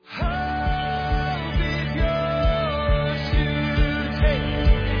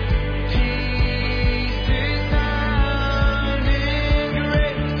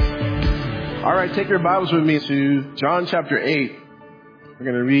right, take your Bibles with me to John chapter 8. We're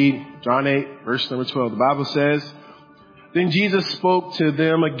going to read John 8, verse number 12. The Bible says, "Then Jesus spoke to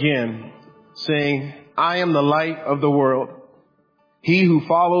them again, saying, I am the light of the world. He who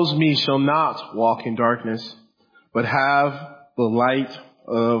follows me shall not walk in darkness, but have the light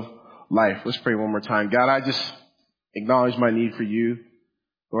of life." Let's pray one more time. God, I just acknowledge my need for you.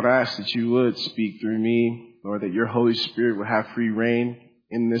 Lord, I ask that you would speak through me. Lord, that your Holy Spirit would have free reign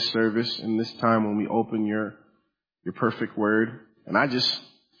in this service, in this time when we open your perfect word. And I just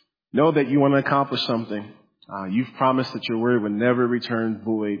know that you want to accomplish something. You've promised that your word would never return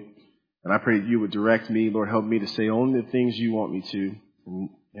void. And I pray that you would direct me. Lord, help me to say only the things you want me to.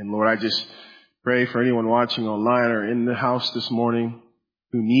 And Lord, I just pray for anyone watching online or in the house this morning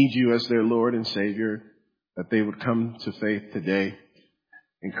who need you as their Lord and Savior, that they would come to faith today.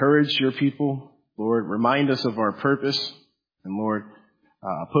 Encourage your people, Lord. Remind us of our purpose. And Lord,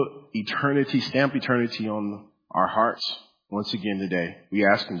 stamp eternity on our hearts once again today. We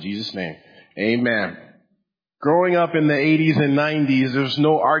ask in Jesus' name. Amen. Growing up in the 80s and 90s, there's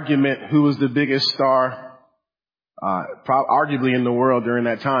no argument who was the biggest star, arguably in the world during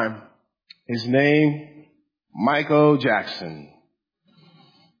that time. His name, Michael Jackson.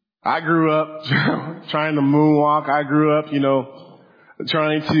 I grew up trying to moonwalk. I grew up,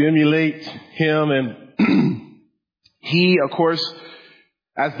 trying to emulate him. And he, of course,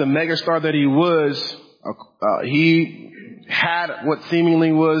 as the megastar that he was, he had what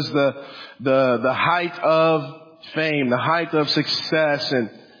seemingly was the height of fame, the height of success.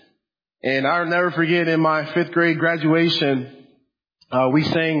 And I'll never forget in my 5th grade graduation, we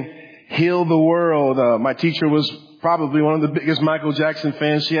sang "Heal the World." My teacher was probably one of the biggest Michael Jackson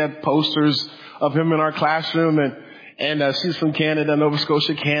fans. She had posters of him in our classroom, and she's from Canada, Nova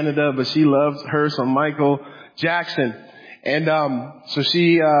Scotia, Canada, but she loved her some Michael Jackson. And so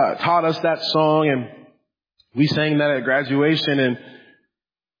she taught us that song, and we sang that at graduation.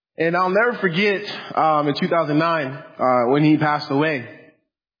 And I'll never forget in 2009 when he passed away.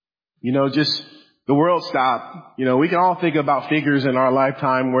 Just the world stopped. We can all think about figures in our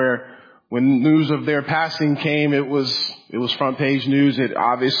lifetime where when news of their passing came, it was front page news. It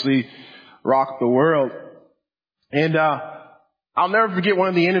obviously rocked the world. And I'll never forget one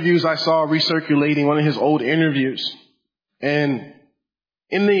of the interviews I saw recirculating, one of his old interviews. And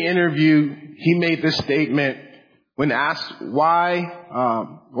in the interview, he made this statement when asked why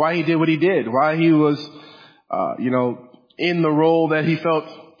he did what he did, why he was, in the role that he felt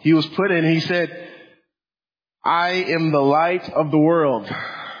he was put in. He said, "I am the light of the world.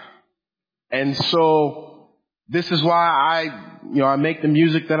 And so this is why I make the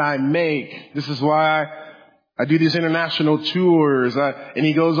music that I make. This is why I do these international tours." And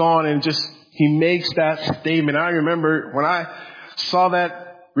he goes on and he makes that statement. I remember when I saw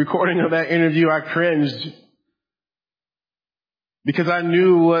that recording of that interview, I cringed because I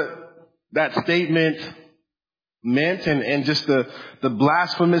knew what that statement meant and just the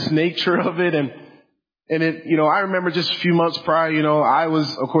blasphemous nature of it. And it, I remember just a few months prior, I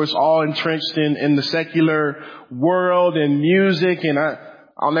was, of course, all entrenched in the secular world and music. And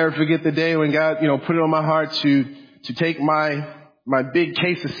I'll never forget the day when God, put it on my heart to take my big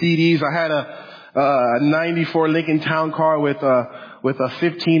case of CDs. I had a 94 Lincoln Town Car with a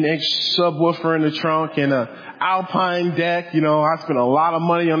 15-inch subwoofer in the trunk and a Alpine deck. I spent a lot of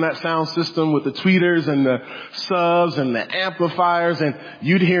money on that sound system with the tweeters and the subs and the amplifiers, and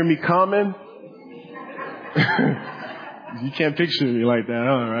you'd hear me coming. You can't picture me like that,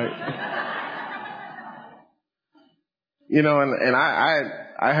 huh? Right? And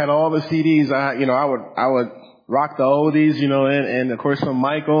I had all the CDs. I would rock the oldies, and of course some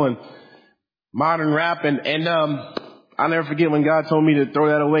Michael and modern rap. And I'll never forget when God told me to throw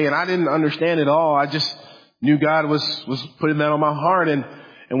that away. And I didn't understand it all. I just knew God was putting that on my heart.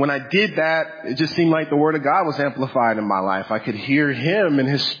 And when I did that, it just seemed like the word of God was amplified in my life. I could hear him and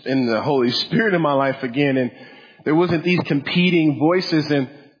the Holy Spirit in my life again. And there wasn't these competing voices. And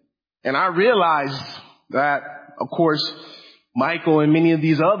I realized that, of course, Michael and many of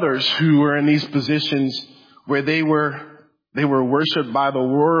these others who were in these positions where they were worshiped by the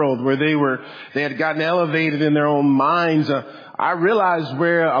world, where they had gotten elevated in their own minds. I realized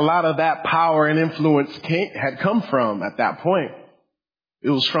where a lot of that power and influence had come from at that point. It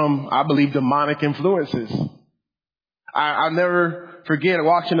was from, I believe, demonic influences. I'll never forget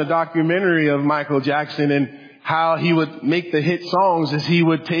watching a documentary of Michael Jackson and how he would make the hit songs as he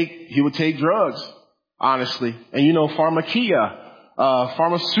would take drugs, honestly. And pharmakia,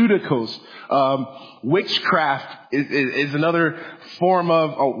 pharmaceuticals, witchcraft is another form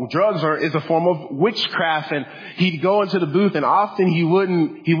of drugs, or is a form of witchcraft. And he'd go into the booth, and often he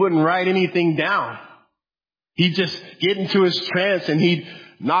wouldn't write anything down. He'd just get into his trance, and he'd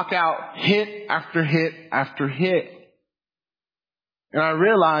knock out hit after hit after hit. And I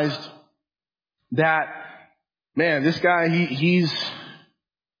realized that, man, this guy, he's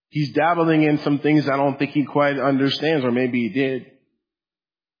dabbling in some things I don't think he quite understands, or maybe he did.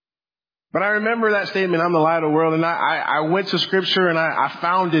 But I remember that statement, I'm the light of the world, and I went to scripture and I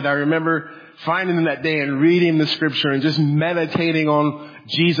found it. I remember finding it that day and reading the scripture and just meditating on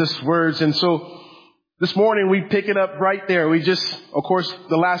Jesus' words. And so this morning we pick it up right there. We just, of course,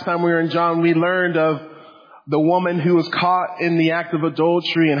 the last time we were in John, we learned of the woman who was caught in the act of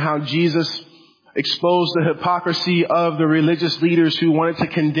adultery and how Jesus exposed the hypocrisy of the religious leaders who wanted to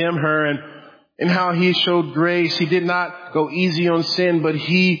condemn her, and how he showed grace. He did not go easy on sin, but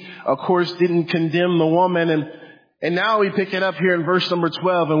he, of course, didn't condemn the woman. And now we pick it up here in verse number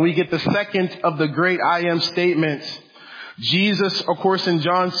 12, and we get the second of the great I am statements. Jesus, of course, in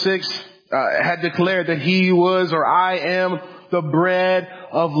John 6, had declared that he was, or I am, the bread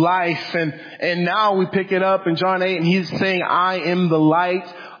of life. And now we pick it up in John 8, and he's saying, I am the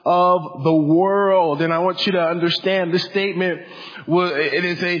light of the world. And I want you to understand this statement, it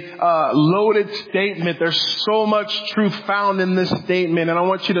is a loaded statement. There's so much truth found in this statement. And I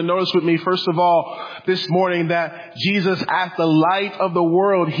want you to notice with me, first of all, this morning, that Jesus, as the light of the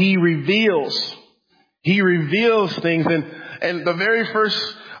world, he reveals things. And the very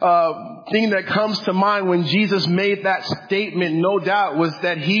first thing that comes to mind when Jesus made that statement, no doubt, was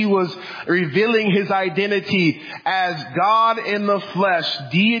that he was revealing his identity as God in the flesh,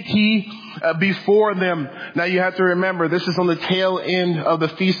 deity before them. Now you have to remember, this is on the tail end of the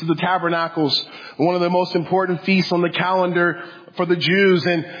Feast of the Tabernacles, one of the most important feasts on the calendar for the Jews.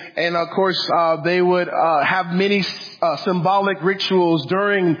 And of course, they would have many symbolic rituals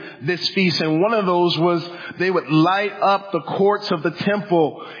during this feast. And one of those was they would light up the courts of the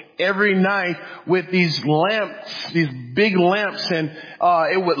temple every night with these lamps, these big lamps, and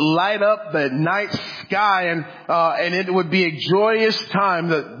it would light up the night sky, and it would be a joyous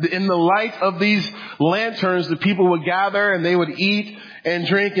time. In the light of these lanterns, the people would gather and they would eat and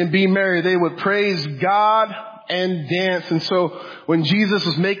drink and be merry. They would praise God and dance. And so when Jesus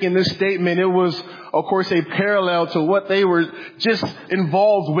was making this statement, it was, of course, a parallel to what they were just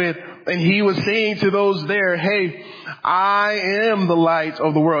involved with. And he was saying to those there, hey, I am the light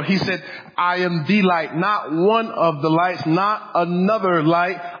of the world. He said, I am the light, not one of the lights, not another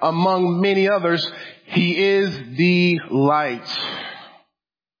light among many others. He is the light.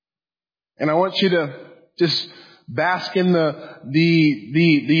 And I want you to just bask in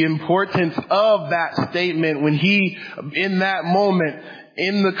the importance of that statement when he, in that moment,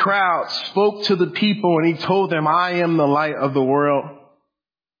 in the crowd, spoke to the people and he told them, I am the light of the world.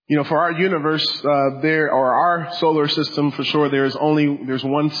 You know, for our universe, or our solar system, for sure, there's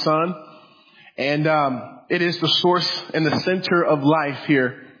one sun, and it is the source and the center of life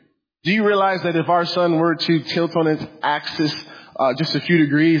here. Do you realize that if our sun were to tilt on its axis just a few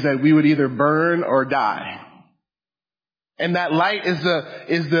degrees, that we would either burn or die? And that light is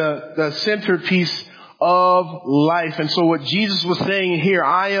the centerpiece of life. And so what Jesus was saying here,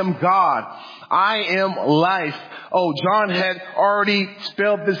 I am God, I am life. Oh, John had already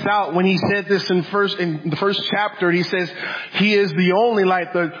spelled this out when he said this in the first chapter. He says, he is the only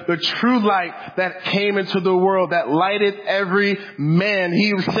light, the true light that came into the world, that lighted every man.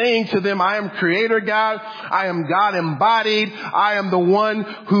 He was saying to them, I am Creator God. I am God embodied. I am the one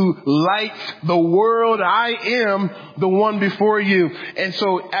who lights the world. I am the one before you. And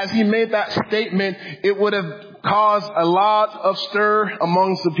so as he made that statement, it would have caused a lot of stir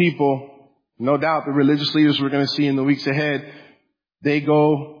amongst the people. No doubt the religious leaders we're going to see in the weeks ahead, they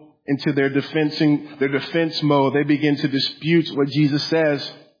go into their defense mode. They begin to dispute what Jesus says.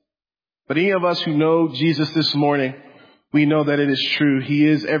 But any of us who know Jesus this morning, we know that it is true. He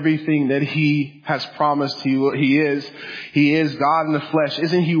is everything that he has promised he is. He is God in the flesh.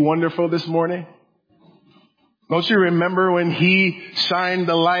 Isn't he wonderful this morning? Don't you remember when he shined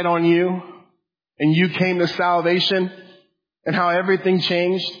the light on you and you came to salvation and how everything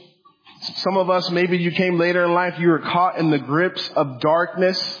changed? Some of us, maybe you came later in life, you were caught in the grips of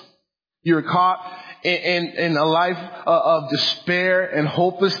darkness. You were caught in a life of despair and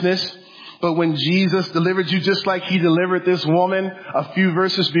hopelessness. But when Jesus delivered you just like he delivered this woman a few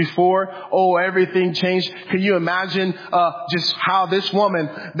verses before, oh, everything changed. Can you imagine just how this woman,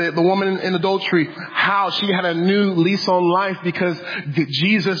 the woman in adultery, how she had a new lease on life because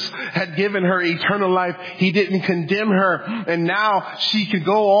Jesus had given her eternal life. He didn't condemn her. And now she could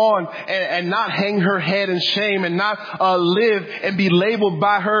go on and not hang her head in shame and not live and be labeled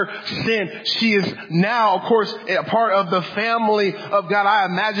by her sin. She is now, of course, a part of the family of God. I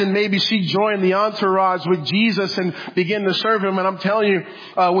imagine maybe she joined the entourage with Jesus and began to serve him. And I'm telling you,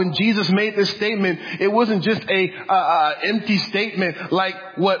 when Jesus made this statement, it wasn't just a empty statement like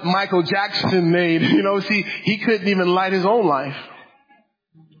what Michael Jackson made. You know, see, he couldn't even light his own life.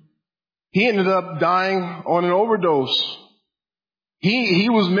 He ended up dying on an overdose. He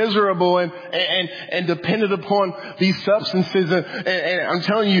was miserable and depended upon these substances. And I'm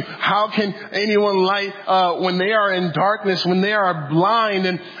telling you, how can anyone light when they are in darkness, when they are blind?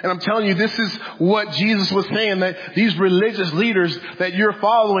 And I'm telling you, this is what Jesus was saying, that these religious leaders that you're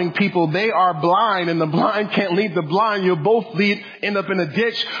following, people, they are blind, and the blind can't lead the blind. You'll both end up in a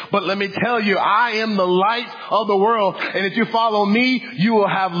ditch. But let me tell you, I am the light of the world. And if you follow me, you will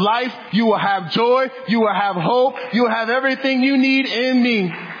have life, you will have joy, you will have hope, you will have everything you need in me.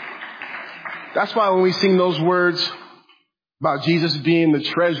 That's why when we sing those words about Jesus being the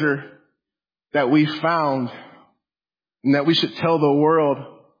treasure that we found and that we should tell the world,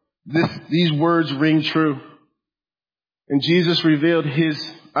 these words ring true. And Jesus revealed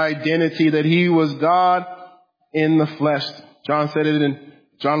his identity, that he was God in the flesh. John said it in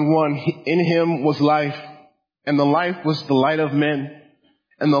John 1. In him was life, and the life was the light of men.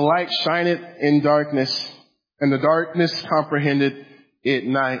 And the light shineth in darkness, and the darkness comprehended it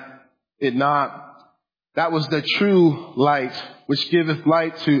not. That was the true light, which giveth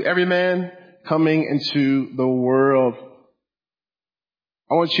light to every man coming into the world.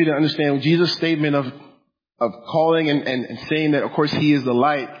 I want you to understand Jesus' statement of calling and saying that, of course, he is the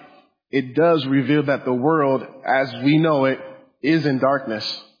light. It does reveal that the world, as we know it, is in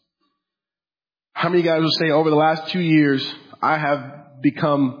darkness. How many guys will say over the last 2 years, I have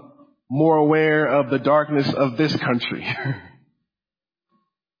become more aware of the darkness of this country?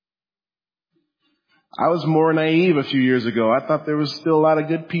 I was more naive a few years ago. I thought there was still a lot of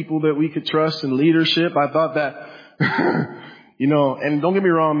good people that we could trust in leadership. I thought that, and don't get me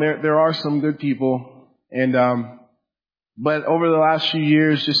wrong, there are some good people. But over the last few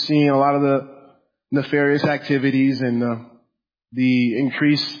years, just seeing a lot of the nefarious activities and the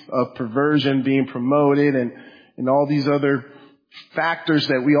increase of perversion being promoted and all these other factors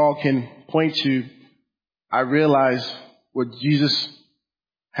that we all can point to, I realize what Jesus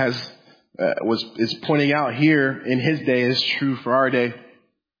is pointing out here in his day is true for our day.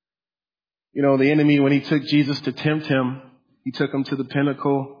 You know, the enemy, when he took Jesus to tempt him, he took him to the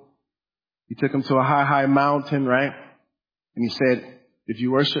pinnacle. He took him to a high mountain, right? And he said, if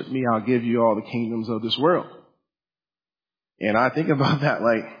you worship me, I'll give you all the kingdoms of this world. And I think about that,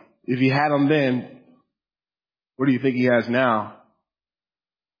 like, if he had them then, what do you think he has now?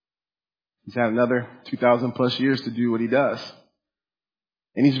 He's had another 2,000 plus years to do what he does.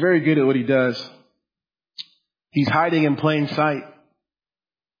 And he's very good at what he does. He's hiding in plain sight.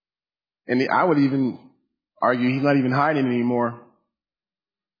 And I would even argue he's not even hiding anymore.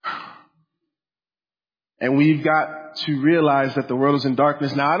 And we've got to realize that the world is in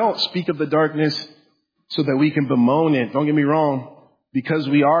darkness. Now, I don't speak of the darkness so that we can bemoan it. Don't get me wrong. Because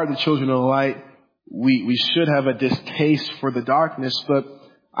we are the children of the light, we should have a distaste for the darkness. But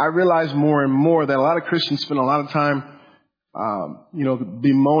I realize more and more that a lot of Christians spend a lot of time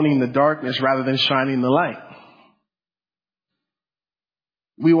bemoaning the darkness rather than shining the light.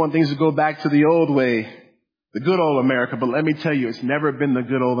 We want things to go back to the old way, the good old America, but let me tell you, it's never been the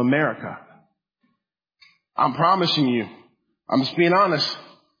good old America. I'm promising you. I'm just being honest.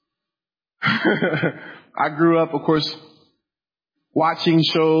 I grew up, of course, watching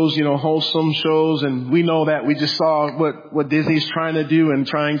shows, wholesome shows, and we know that we just saw what Disney's trying to do and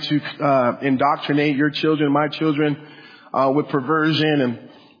trying to indoctrinate your children, my children, with perversion. And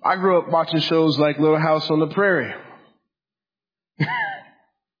I grew up watching shows like Little House on the Prairie.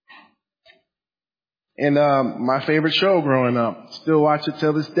 And my favorite show growing up. Still watch it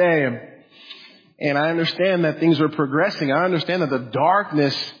till this day. And I understand that things are progressing. I understand that the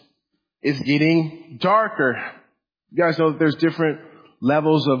darkness is getting darker. You guys know that there's different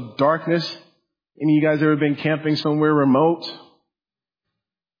levels of darkness. Any of you guys ever been camping somewhere remote?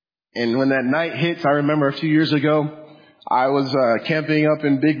 And when that night hits, I remember a few years ago, I was camping up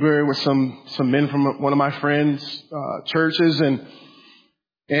in Big Bear with some men from one of my friends' churches,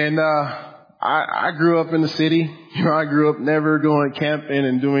 and I grew up in the city. I grew up never going camping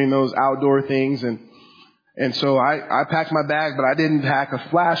and doing those outdoor things. And so I packed my bag, but I didn't pack a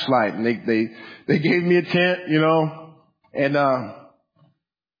flashlight. And they gave me a tent, and,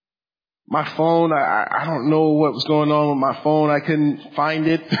 my phone, I don't know what was going on with my phone. I couldn't find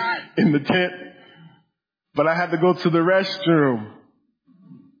it in the tent, but I had to go to the restroom.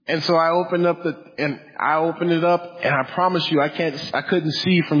 And so I opened it up, and I promise you, I couldn't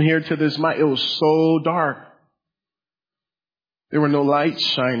see from here to this mic. It was so dark. There were no lights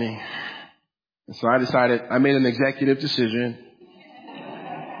shining. And so I made an executive decision.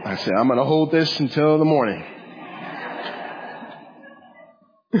 I said, I'm going to hold this until the morning.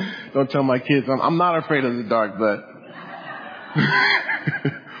 Don't tell my kids. I'm not afraid of the dark, but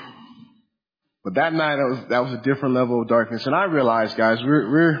but that night that was a different level of darkness. And I realized, guys,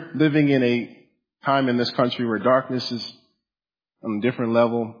 we're living in a time in this country where darkness is on a different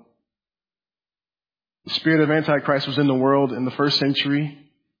level. The spirit of Antichrist was in the world in the first century.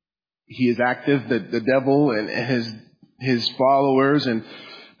 He is active. The devil and his followers and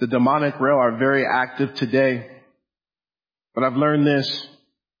the demonic realm are very active today. But I've learned this.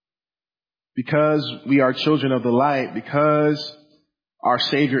 Because we are children of the light, because our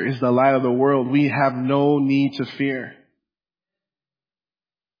Savior is the light of the world, we have no need to fear.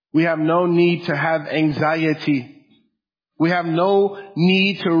 We have no need to have anxiety. We have no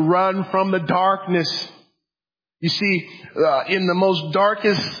need to run from the darkness. You see, in the most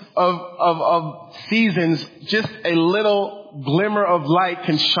darkest of seasons, just a little glimmer of light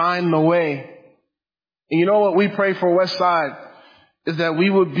can shine the way. And you know what we pray for Westside is that we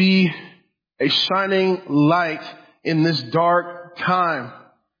would be a shining light in this dark time,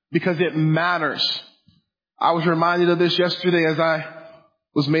 because it matters. I was reminded of this yesterday as I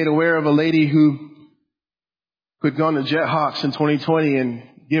was made aware of a lady who had gone to Jethawks in 2020 and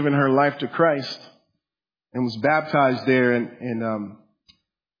given her life to Christ and was baptized there. And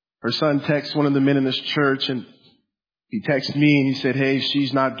her son texted one of the men in this church, and he texted me and he said, hey,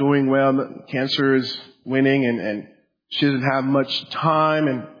 she's not doing well. Cancer is winning and she doesn't have much time.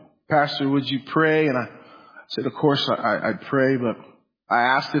 And Pastor, would you pray? And I said, of course I'd pray, but I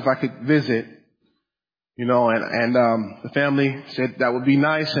asked if I could visit, and the family said that would be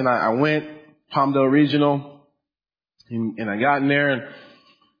nice. And I went, Palmdale Regional, and I got in there, and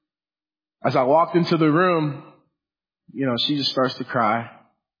as I walked into the room, she just starts to cry.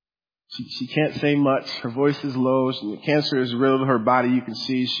 She can't say much. Her voice is low. The cancer is real to her body. You can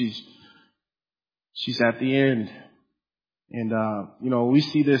see she's at the end. And, we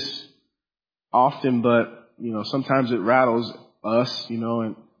see this often, but, sometimes it rattles us,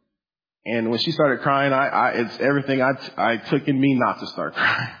 and when she started crying, it's everything I took in me not to start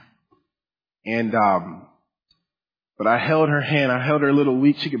crying. And, but I held her hand. I held her a little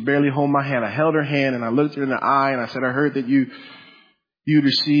weak. She could barely hold my hand. I held her hand and I looked her in the eye and I said, I heard that you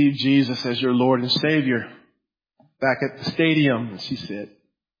received Jesus as your Lord and Savior back at the stadium. And she said,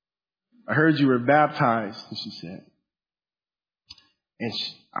 I heard you were baptized. And she said, and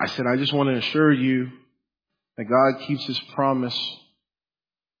I said, I just want to assure you that God keeps his promise.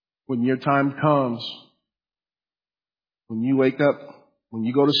 When your time comes, when you wake up, when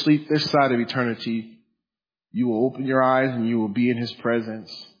you go to sleep this side of eternity, you will open your eyes and you will be in his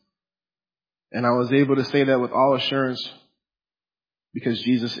presence. And I was able to say that with all assurance because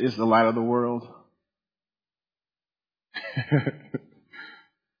Jesus is the light of the world.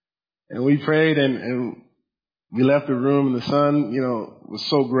 And we prayed and we left the room, and the son, was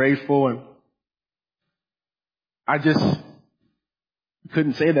so grateful. And I just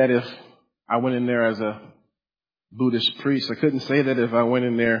couldn't say that if I went in there as a Buddhist priest. I couldn't say that if I went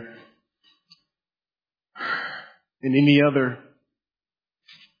in there in any other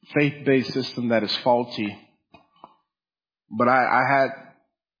faith-based system that is faulty. But I had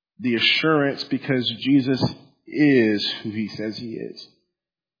the assurance because Jesus is who he says he is.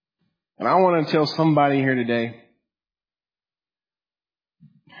 And I want to tell somebody here today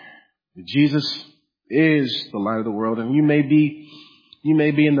that Jesus is the light of the world. And you may be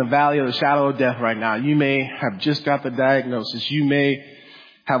in the valley of the shadow of death right now. You may have just got the diagnosis. You may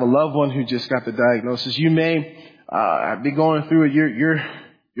have a loved one who just got the diagnosis. You may be going through it.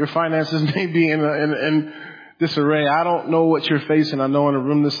 Your finances may be in disarray. I don't know what you're facing. I know in a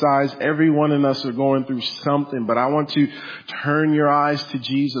room this size, every one of us are going through something, but I want to turn your eyes to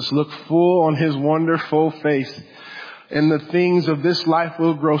Jesus. Look full on his wonderful face. and the things of this life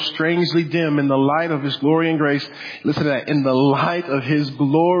will grow strangely dim in the light of His glory and grace. Listen to that. In the light of His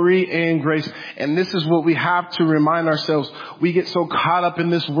glory and grace. And this is what we have to remind ourselves. We get so caught up in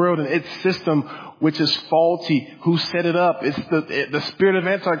this world and its system, which is faulty. Who set it up? It's the spirit of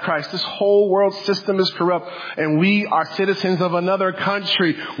Antichrist. This whole world system is corrupt, and we are citizens of another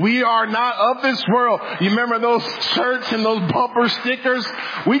country. We are not of this world. You remember those shirts and those bumper stickers?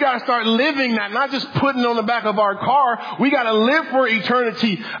 We got to start living that, not just putting it on the back of our car. We got to live for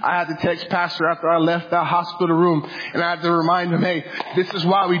eternity. I had to text Pastor after I left that hospital room, and I had to remind him, hey, this is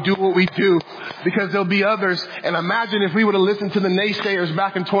why we do what we do, because there'll be others. And imagine if we would have listened to the naysayers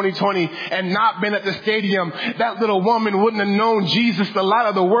back in 2020 and not been at the stadium, that little woman wouldn't have known Jesus, the light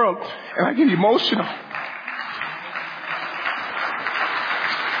of the world. And I get emotional.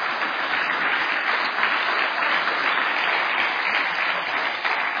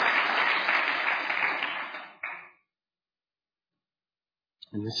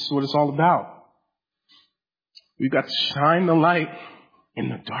 And this is what it's all about. We've got to shine the light in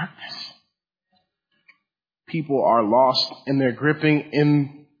the darkness. People are lost and they're gripping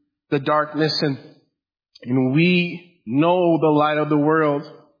in the darkness, and we know the light of the world,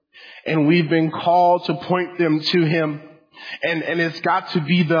 and we've been called to point them to Him. And it's got to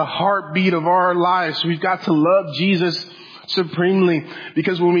be the heartbeat of our lives. We've got to love Jesus supremely,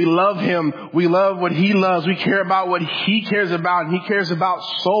 because when we love Him, we love what He loves. We care about what He cares about, and He cares about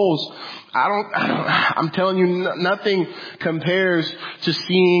souls. I'm telling you, nothing compares to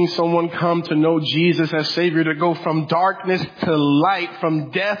seeing someone come to know Jesus as Savior, to go from darkness to light,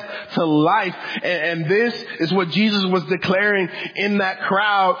 from death to life. And this is what Jesus was declaring in that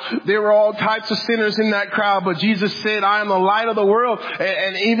crowd. There were all types of sinners in that crowd, but Jesus said, I am the light of the world.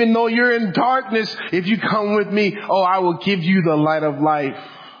 And even though you're in darkness, if you come with me, I will give you the light of life.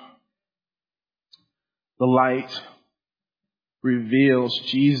 The light reveals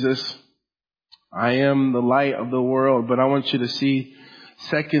Jesus. I am the light of the world. But I want you to see,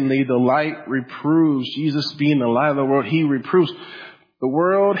 secondly, the light reproves. Jesus being the light of the world, He reproves. The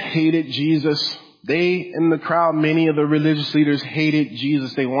world hated Jesus. They, in the crowd, many of the religious leaders hated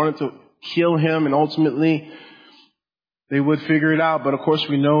Jesus. They wanted to kill Him, and ultimately they would figure it out. But of course,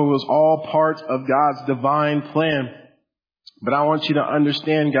 we know it was all part of God's divine plan. But I want you to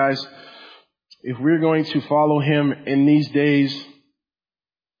understand, guys, if we're going to follow Him in these days,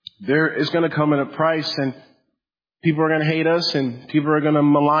 there is going to come at a price, and people are going to hate us, and people are going to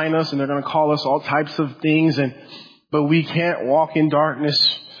malign us, and they're going to call us all types of things. But we can't walk in darkness.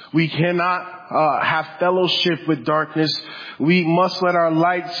 We cannot have fellowship with darkness. We must let our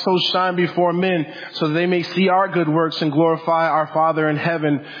light so shine before men so they may see our good works and glorify our Father in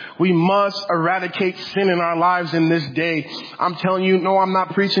heaven. We must eradicate sin in our lives in this day. I'm telling you, no, I'm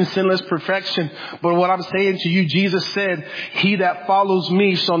not preaching sinless perfection, but what I'm saying to you, Jesus said, he that follows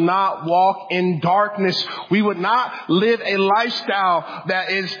me shall not walk in darkness. We would not live a lifestyle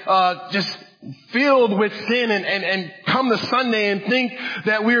that is just filled with sin and come to Sunday and think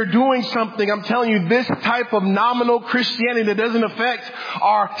that we are doing something. I'm telling you, this type of nominal Christianity that doesn't affect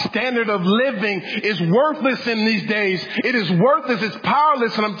our standard of living is worthless in these days. It is worthless. It's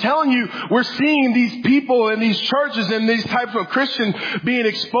powerless. And I'm telling you, we're seeing these people in these churches and these types of Christians being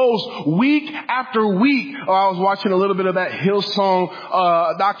exposed week after week. I was watching a little bit of that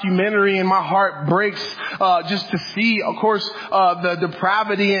Hillsong documentary, and my heart breaks just to see, of course, the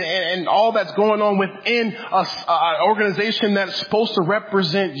depravity and all that's going on within an organization that's supposed to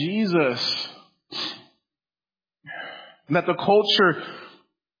represent Jesus. And that the culture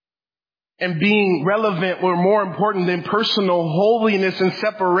and being relevant were more important than personal holiness and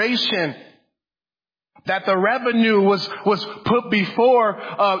separation. That the revenue was put before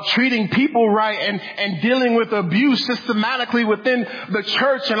treating people right and dealing with abuse systematically within the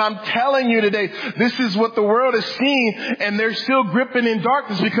church. And I'm telling you today, this is what the world is seeing, and they're still gripping in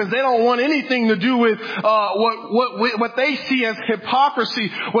darkness because they don't want anything to do with what they see as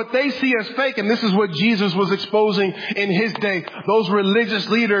hypocrisy, what they see as fake. And this is what Jesus was exposing in His day. Those religious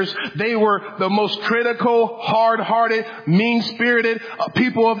leaders, they were the most critical, hard-hearted, mean-spirited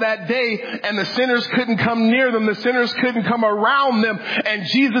people of that day, and the sinners couldn't come near them. The sinners couldn't come around them. And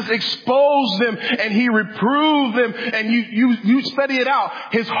Jesus exposed them, and He reproved them. And you study it out.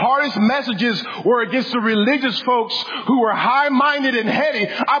 His hardest messages were against the religious folks who were high-minded and heady.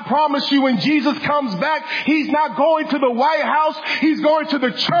 I promise you, when Jesus comes back, He's not going to the White House. He's going to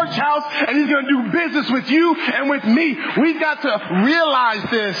the church house, and He's going to do business with you and with me. We've got to realize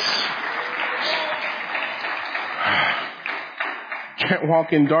this. Can't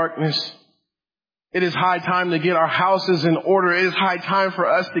walk in darkness. It is high time to get our houses in order. It is high time for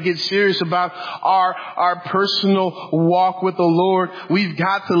us to get serious about our personal walk with the Lord. We've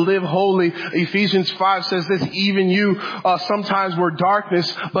got to live holy. Ephesians 5 says this, even you sometimes were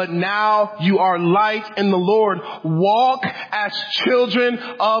darkness, but now you are light in the Lord. Walk as children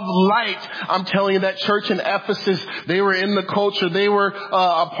of light. I'm telling you, that church in Ephesus, they were in the culture. They were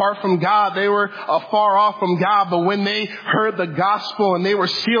apart from God. They were far off from God. But when they heard the gospel and they were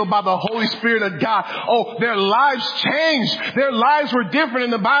sealed by the Holy Spirit of God, their lives changed. Their lives were different. In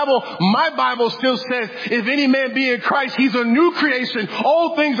the Bible, my Bible still says, if any man be in Christ, he's a new creation.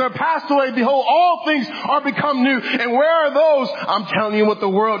 Old things are passed away. Behold, all things are become new. And where are those? I'm telling you, what the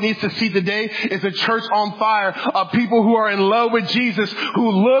world needs to see today is a church on fire of people who are in love with Jesus,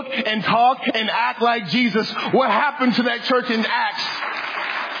 who look and talk and act like Jesus. What happened to that church in Acts?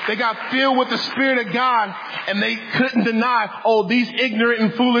 They got filled with the Spirit of God, and they couldn't deny, these ignorant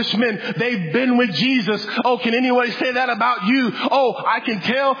and foolish men, they've been with Jesus. Can anybody say that about you? I can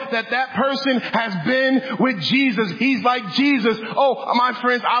tell that person has been with Jesus. He's like Jesus. My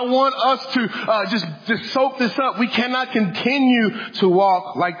friends, I want us to just soak this up. We cannot continue to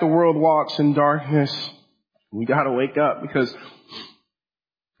walk like the world walks in darkness. We got to wake up, because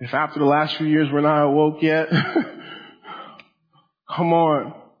if after the last few years we're not awoke yet, come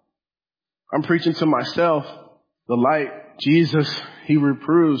on. I'm preaching to myself. The light, Jesus, he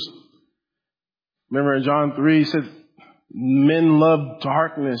reproves. Remember in John 3, he said, men love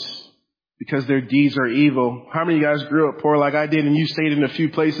darkness because their deeds are evil. How many of you guys grew up poor like I did, and you stayed in a few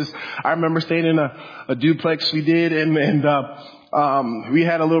places? I remember staying in a duplex we did, and we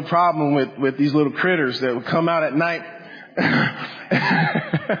had a little problem with these little critters that would come out at night.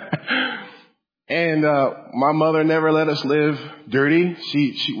 And my mother never let us live dirty.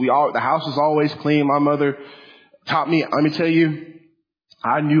 The house was always clean. My mother taught me, let me tell you,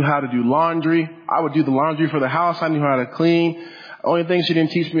 I knew how to do laundry. I would do the laundry for the house. I knew how to clean. The only thing she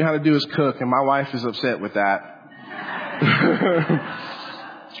didn't teach me how to do is cook, and my wife is upset with that.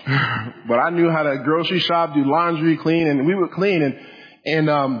 But I knew how to grocery shop, do laundry, clean, and we would clean.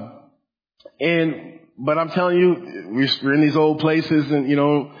 But I'm telling you, we're in these old places, and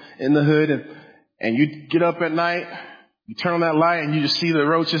in the hood, and you get up at night, you turn on that light, and you just see the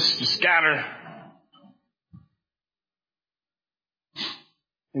roaches just scatter.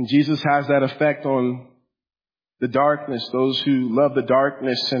 And Jesus has that effect on the darkness, those who love the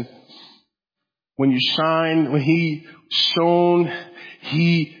darkness. And when he shone,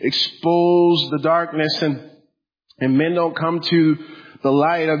 he exposed the darkness, and men don't come to the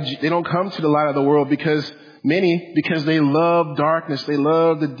light of the world because they love darkness. They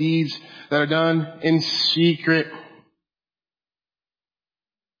love the deeds that are done in secret.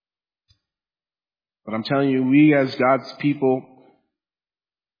 But I'm telling you, we as God's people,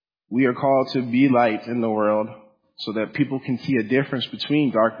 we are called to be light in the world so that people can see a difference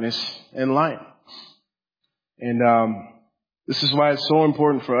between darkness and light. And this is why it's so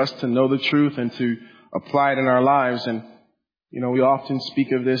important for us to know the truth and to apply it in our lives. And we often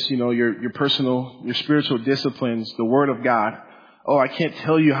speak of this, your spiritual disciplines, the Word of God. I can't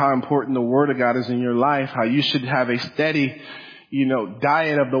tell you how important the Word of God is in your life, how you should have a steady,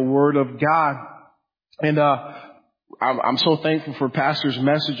 diet of the Word of God. And I'm so thankful for Pastor's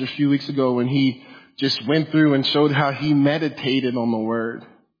message a few weeks ago when he just went through and showed how he meditated on the Word.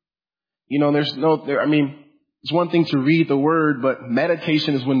 It's one thing to read the Word, but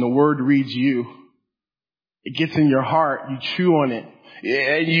meditation is when the Word reads you. It gets in your heart. You chew on it.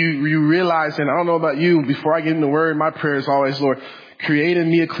 And you realize, and I don't know about you, before I get in the Word, my prayer is always, Lord, create in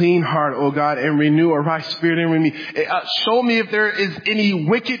me a clean heart, O God, and renew a right spirit in me. Show me if there is any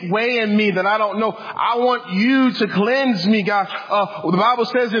wicked way in me that I don't know. I want you to cleanse me, God. The Bible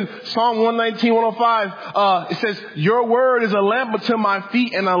says in Psalm 119, 105, it says, your word is a lamp unto my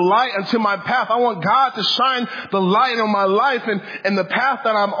feet and a light unto my path. I want God to shine the light on my life and the path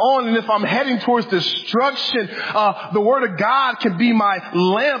that I'm on. And if I'm heading towards destruction, the word of God can be my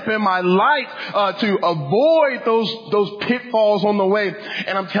lamp and my light to avoid those pitfalls on the way.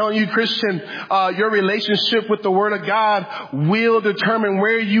 And I'm telling you, Christian, your relationship with the Word of God will determine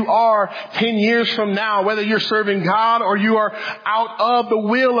where you are 10 years from now, whether you're serving God or you are out of the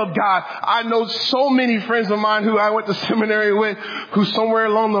will of God. I know so many friends of mine who I went to seminary with, who somewhere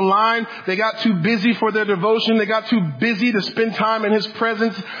along the line, they got too busy for their devotion. They got too busy to spend time in His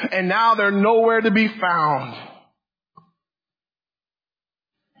presence, and now they're nowhere to be found.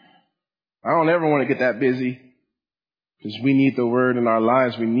 I don't ever want to get that busy. Because we need the Word in our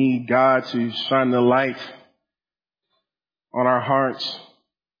lives. We need God to shine the light on our hearts.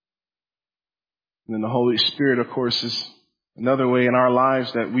 And then the Holy Spirit, of course, is Another way in our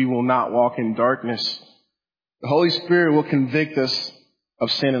lives that we will not walk in darkness. The Holy Spirit will convict us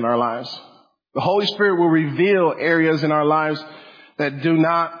of sin in our lives. The Holy Spirit will reveal areas in our lives that do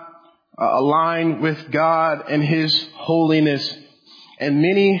not align with God and His holiness. And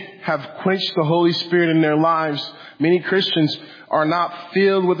many have quenched the Holy Spirit in their lives. Many Christians are not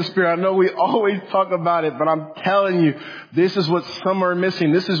filled with the Spirit. I know we always talk about it, but I'm telling you, this is what some are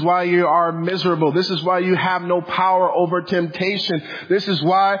missing. This is why you are miserable. This is why you have no power over temptation. This is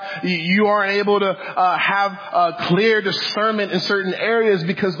why you aren't able to have a clear discernment in certain areas,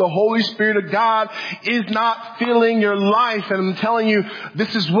 because the Holy Spirit of God is not filling your life. And I'm telling you,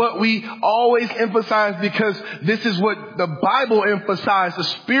 this is what we always emphasize, because this is what the Bible emphasizes, the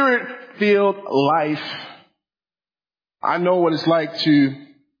Spirit-filled life. I know what it's like to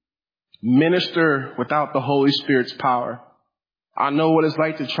minister without the Holy Spirit's power. I know what it's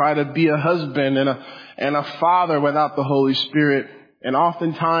like to try to be a husband and a father without the Holy Spirit. And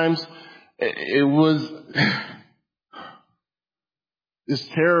oftentimes it's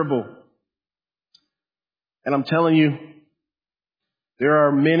terrible. And I'm telling you, there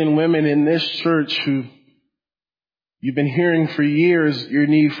are men and women in this church who you've been hearing for years your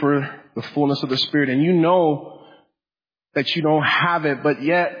need for the fullness of the Spirit, and you know that you don't have it, but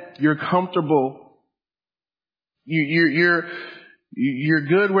yet you're comfortable. You're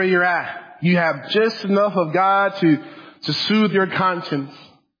good where you're at. You have just enough of God to soothe your conscience.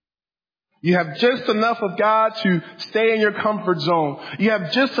 You have just enough of God to stay in your comfort zone. You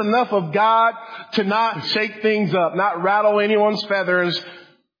have just enough of God to not shake things up, not rattle anyone's feathers.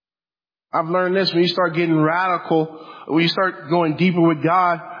 I've learned this: when you start getting radical, when you start going deeper with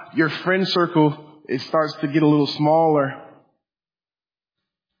God, your friend circle, it starts to get a little smaller.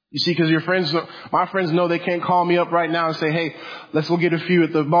 You see, because my friends know they can't call me up right now and say, hey, let's go get a few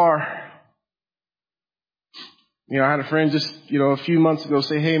at the bar. You know, I had a friend just, a few months ago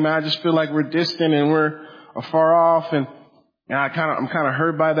say, hey man, I just feel like we're distant and we're afar off, and I'm kind of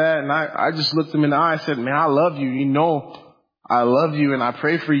hurt by that. And I just looked him in the eye and said, man, I love you. You know, I love you and I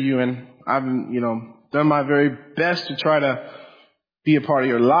pray for you. And I've, done my very best to try to be a part of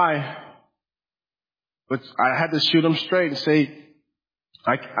your life. But I had to shoot him straight and say,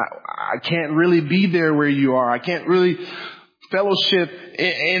 I can't really be there where you are. I can't really fellowship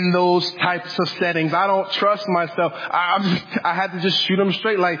in those types of settings. I don't trust myself. I had to just shoot them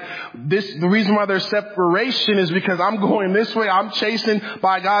straight. Like this, the reason why there's separation is because I'm going this way. I'm chasing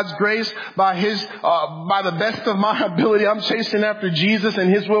by God's grace, by the best of my ability. I'm chasing after Jesus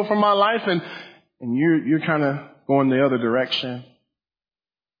and His will for my life. And you're kind of going the other direction.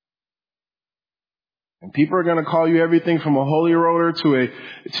 And people are going to call you everything from a holy roller to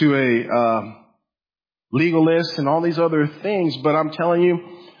a legalist and all these other things. But I'm telling you,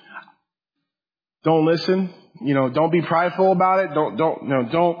 don't listen. Don't be prideful about it.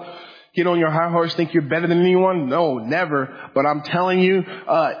 Don't get on your high horse, think you're better than anyone. No, never. But I'm telling you,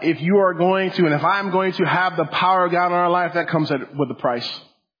 if you are going to, and if I'm going to have the power of God in our life, that comes with a price.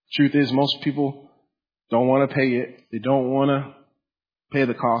 Truth is, most people don't want to pay it. They don't want to pay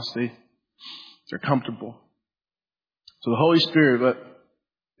the cost. They're comfortable. So the Holy Spirit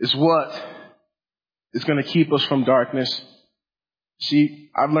is what is going to keep us from darkness. See,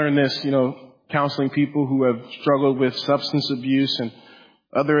 I've learned this, counseling people who have struggled with substance abuse and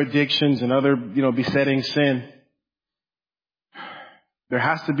other addictions and other, besetting sin. There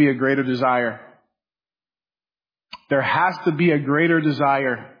has to be a greater desire. There has to be a greater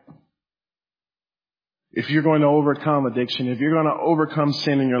desire. If you're going to overcome addiction, if you're going to overcome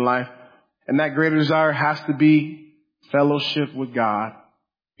sin in your life, and that greater desire has to be fellowship with God,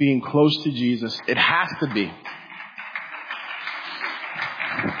 being close to Jesus. It has to be.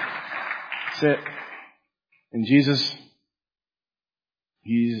 That's it. And Jesus,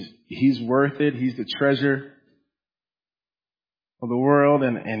 He's worth it. He's the treasure of the world.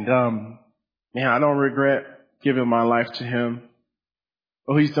 And man, I don't regret giving my life to Him.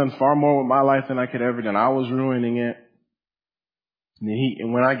 Oh, He's done far more with my life than I could ever do. I was ruining it.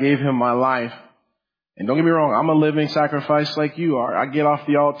 And when I gave Him my life, and don't get me wrong, I'm a living sacrifice like you are. I get off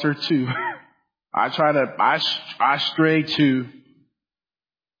the altar too. I stray too.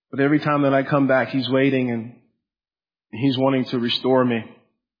 But every time that I come back, He's waiting and He's wanting to restore me.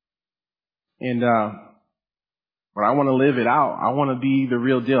 But I want to live it out. I want to be the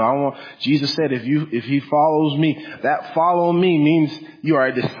real deal. Jesus said, if He follows me, that follow me means you are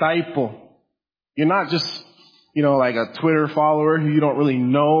a disciple. You're not just, like a Twitter follower who you don't really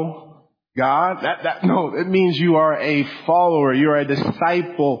know God. No, it means you are a follower. You're a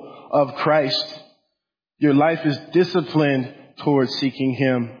disciple of Christ. Your life is disciplined towards seeking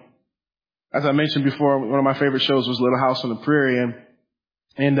Him. as I mentioned before, one of my favorite shows was Little House on the Prairie,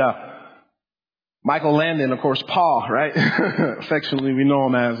 and Michael Landon, of course, Paul, right? Affectionately, we know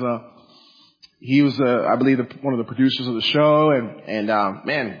him as, he was, I believe, one of the producers of the show, and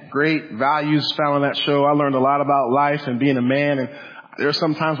man, great values found on that show. I learned a lot about life and being a man, and there were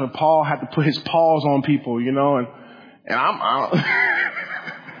some times when Paul had to put his paws on people, and I'm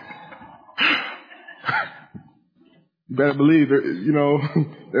you better believe there,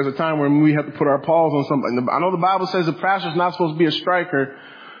 there's a time when we have to put our paws on somebody. I know the Bible says the pastor's not supposed to be a striker,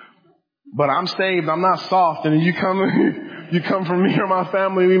 but I'm saved. I'm not soft. And you come from me or my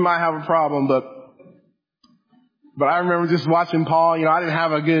family, we might have a problem. But I remember just watching Paul. I didn't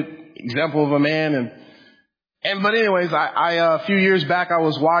have a good example of a man. But anyways, I a few years back, I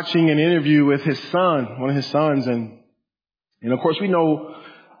was watching an interview with his son, one of his sons. And of course, we know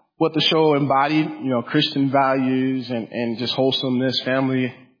what the show embodied, Christian values and just wholesomeness,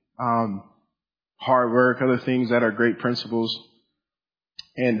 family, hard work, other things that are great principles.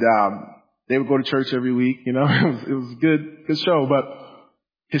 And they would go to church every week, it was a good show. But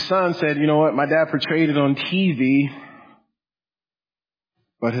his son said, you know what, my dad portrayed it on TV,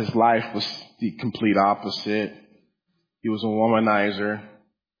 but his life was the complete opposite. He was a womanizer.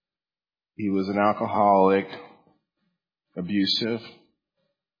 He was an alcoholic, abusive.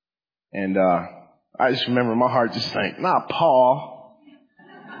 And I just remember my heart just saying, "Not Paul.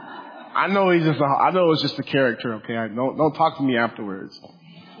 I know it's just a character, okay? Don't talk to me afterwards."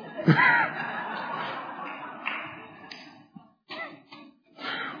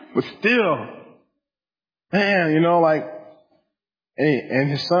 But still, man, and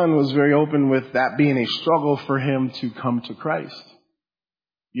his son was very open with that being a struggle for him to come to Christ.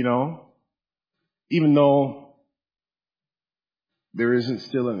 Even though there isn't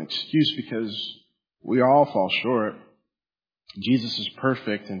still an excuse, because we all fall short. Jesus is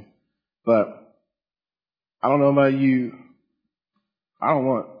perfect, but I don't know about you. I don't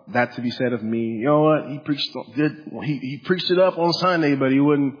want that to be said of me. You know what? He preached good. He preached it up on Sunday, but he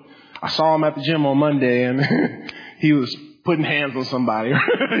wouldn't. I saw him at the gym on Monday, and he was putting hands on somebody.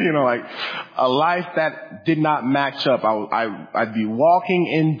 Like a life that did not match up. I'd be walking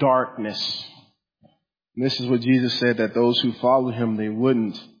in darkness. And this is what Jesus said, that those who follow him, they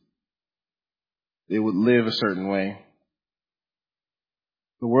would live a certain way.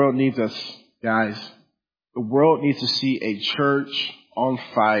 The world needs us, guys. The world needs to see a church on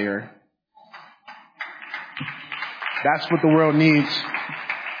fire. That's what the world needs.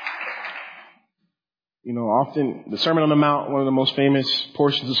 Often the Sermon on the Mount, one of the most famous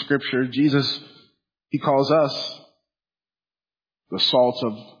portions of Scripture, Jesus, he calls us the salt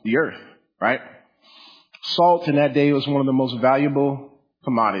of the earth, right? Salt in that day was one of the most valuable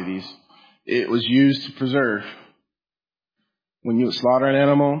commodities. It was used to preserve. When you would slaughter an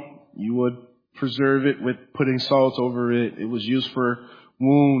animal, you would preserve it with putting salt over it. It was used for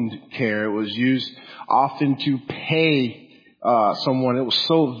wound care. It was used often to pay someone. It was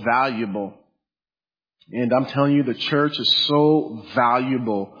so valuable. And I'm telling you, the church is so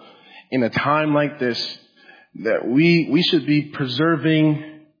valuable in a time like this that we should be preserving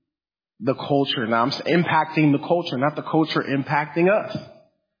the culture. Now I'm impacting the culture, not the culture impacting us.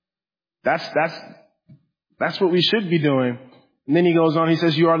 That's what we should be doing. And then he goes on, he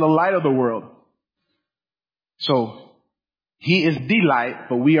says, you are the light of the world. So he is the light,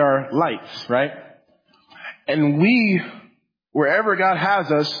 but we are lights, right? And wherever God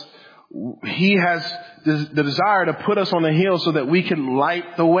has us, he has the desire to put us on a hill so that we can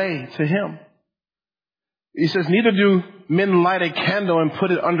light the way to him. He says, neither do men light a candle and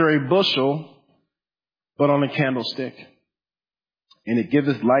put it under a bushel, but on a candlestick. And it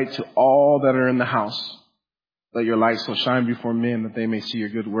giveth light to all that are in the house. Let your light so shine before men that they may see your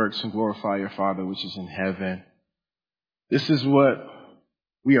good works and glorify your Father which is in heaven. This is what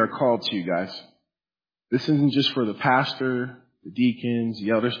we are called to, guys. This isn't just for the pastor, the deacons,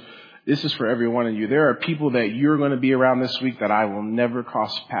 the elders. This is for every one of you. There are people that you're going to be around this week that I will never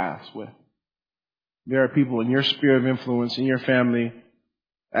cross paths with. There are people in your sphere of influence, in your family,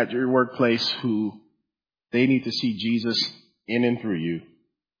 at your workplace, who they need to see Jesus in and through you.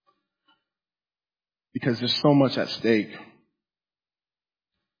 Because there's so much at stake.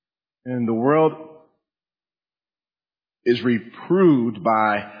 And the world is reproved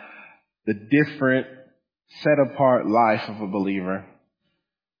by the different, set-apart life of a believer.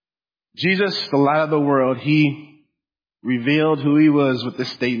 Jesus, the light of the world, he revealed who he was with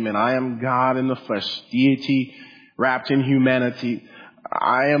this statement, I am God in the flesh, deity wrapped in humanity.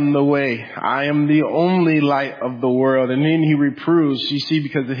 I am the way. I am the only light of the world. And then he reproves, you see,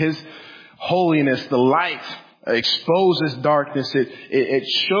 because of his holiness, the light exposes darkness. It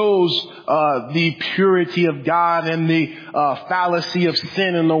shows the purity of God and the fallacy of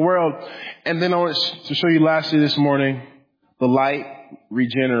sin in the world. And then I want to show you lastly this morning, the light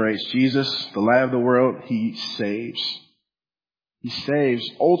regenerates. Jesus, the light of the world, he saves. He saves.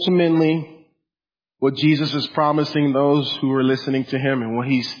 Ultimately, what Jesus is promising those who are listening to him and what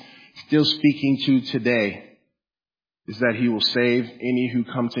he's still speaking to today is that he will save any who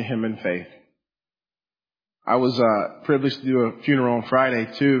come to him in faith. I was privileged to do a funeral on Friday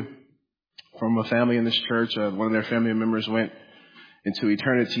too from a family in this church. One of their family members went into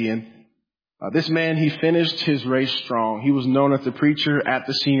eternity, and this man, he finished his race strong. He was known as the preacher at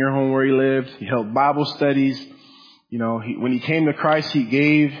the senior home where he lived. He held Bible studies. You know, when he came to Christ, he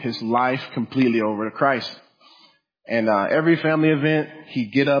gave his life completely over to Christ. And every family event,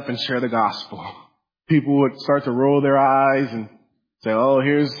 he'd get up and share the gospel. People would start to roll their eyes and say, "Oh,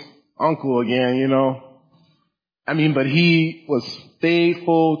 here's Uncle again," you know. But he was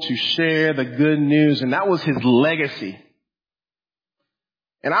faithful to share the good news, and that was his legacy.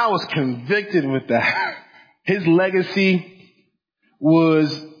 And I was convicted with that. His legacy was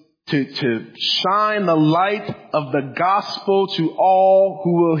to shine the light of the gospel to all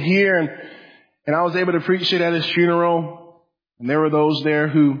who will hear. And I was able to preach it at his funeral. And there were those there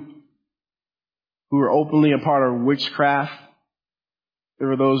who were openly a part of witchcraft. There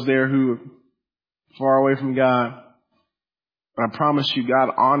were those there who were far away from God. But I promise you,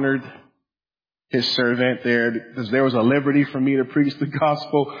 God honored his servant there, because there was a liberty for me to preach the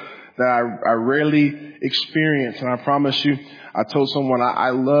gospel that I rarely experience. And I promise you, I told someone I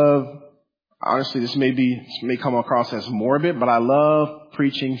love, honestly, this may come across as morbid, but I love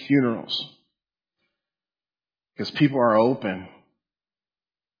preaching funerals because people are open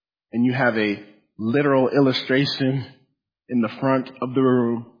and you have a literal illustration in the front of the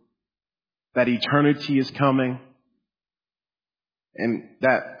room that eternity is coming. And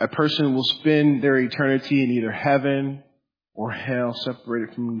that a person will spend their eternity in either heaven or hell,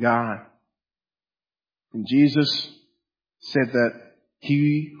 separated from God. And Jesus said that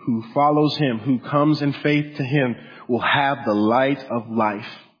he who follows him, who comes in faith to him, will have the light of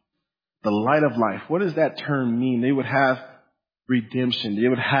life. The light of life. What does that term mean? They would have redemption. They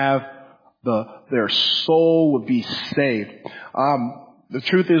would have their soul would be saved. The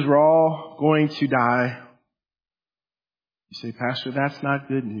truth is, we're all going to die. You say, "Pastor, that's not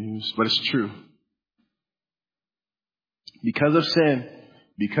good news," but it's true. Because of sin,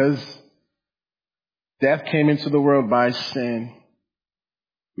 because death came into the world by sin,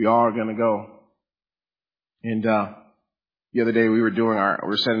 we all are going to go. And the other day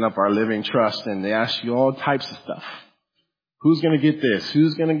we're setting up our living trust, and they ask you all types of stuff. Who's going to get this?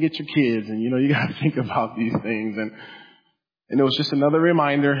 Who's going to get your kids? And you got to think about these things. And it was just another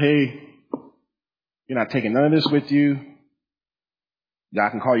reminder, hey, you're not taking none of this with you.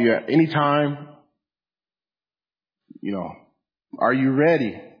 God can call you at any time. Are you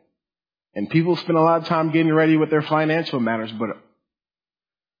ready? And people spend a lot of time getting ready with their financial matters, but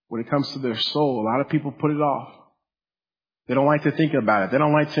when it comes to their soul, a lot of people put it off. They don't like to think about it. They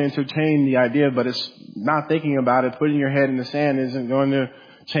don't like to entertain the idea, but it's not thinking about it, putting your head in the sand isn't going to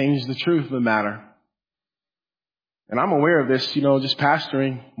change the truth of the matter. And I'm aware of this, just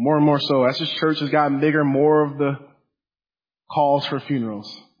pastoring more and more so. As this church has gotten bigger, more of the calls for funerals,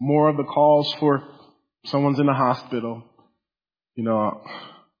 more of the calls for someone's in the hospital, and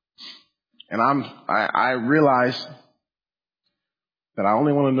I realize that I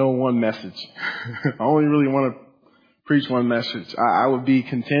only want to know one message. I only really want to preach one message. I would be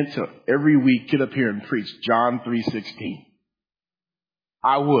content to every week get up here and preach John 3:16.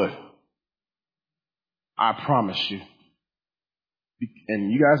 I would. I promise you.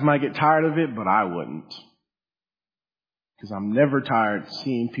 And you guys might get tired of it, but I wouldn't. Because I'm never tired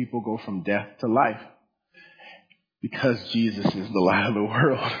seeing people go from death to life. Because Jesus is the light of the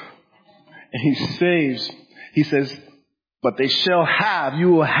world. And he saves. He says, but you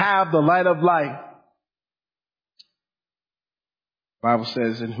will have the light of life. The Bible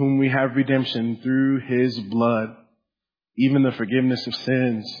says, in whom we have redemption through his blood, even the forgiveness of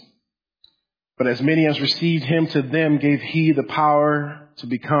sins. But as many as received him, to them gave he the power to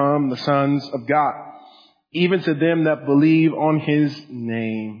become the sons of God, even to them that believe on his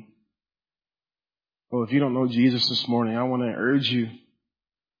name. Well, if you don't know Jesus this morning, I want to urge you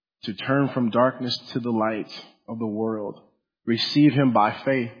to turn from darkness to the light of the world. Receive him by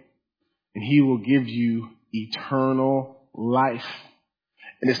faith, and he will give you eternal life.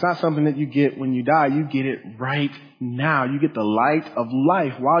 And it's not something that you get when you die. You get it right now. You get the light of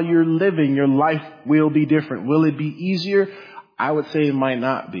life. While you're living, your life will be different. Will it be easier? I would say it might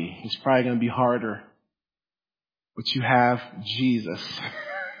not be. It's probably going to be harder. but you have Jesus.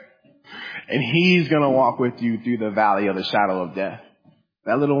 And he's going to walk with you through the valley of the shadow of death.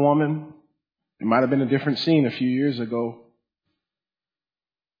 That little woman, it might have been a different scene a few years ago.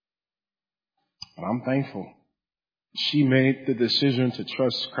 But I'm thankful. She made the decision to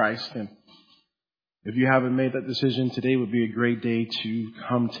trust Christ. And if you haven't made that decision, today would be a great day to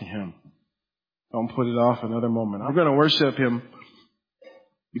come to him. Don't put it off another moment. We're going to worship him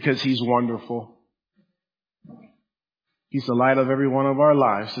because he's wonderful. He's the light of every one of our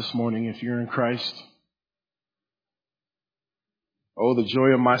lives this morning if you're in Christ. Oh, the joy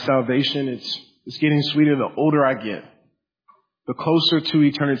of my salvation. It's getting sweeter the older I get. The closer to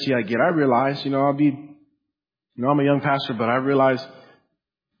eternity I get. I realize, I'm a young pastor, but I realize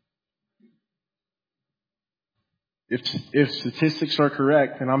if statistics are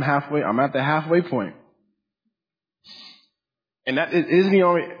correct, and I'm at the halfway point. And that isn't the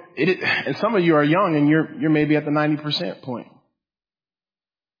only, and some of you are young and you're maybe at the 90% point.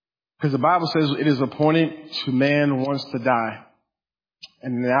 Because the Bible says it is appointed to man once to die.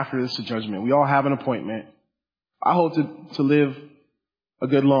 And then after this, the judgment. We all have an appointment. I hope to live a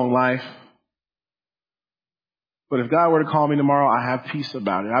good long life. But if God were to call me tomorrow, I have peace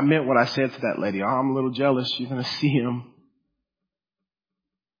about it. I meant what I said to that lady. I'm a little jealous. You're going to see him.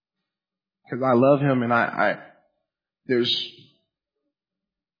 Because I love him, and there's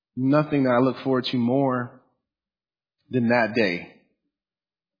nothing that I look forward to more than that day.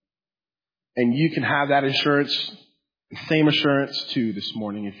 And you can have that assurance, the same assurance too this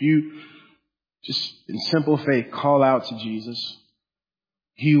morning. If you just in simple faith call out to Jesus,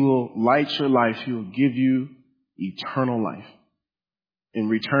 he will light your life. He will give you eternal life. In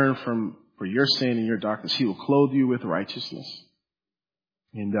return for your sin and your darkness, he will clothe you with righteousness.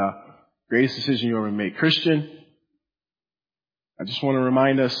 And greatest decision you ever made. Christian, I just want to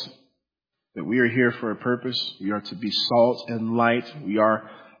remind us that we are here for a purpose. We are to be salt and light. We are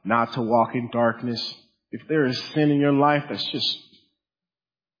not to walk in darkness. If there is sin in your life that's just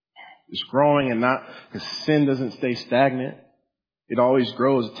growing and not, because sin doesn't stay stagnant. It always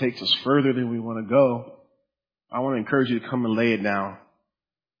grows. It takes us further than we want to go. I want to encourage you to come and lay it down. I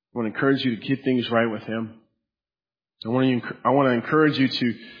want to encourage you to get things right with him. I want to encourage you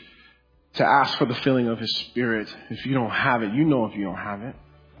to ask for the filling of his Spirit. If you don't have it, you know if you don't have it.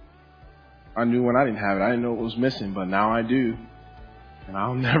 I knew when I didn't have it. I didn't know what was missing, but now I do. And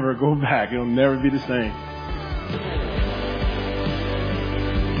I'll never go back. It'll never be the same.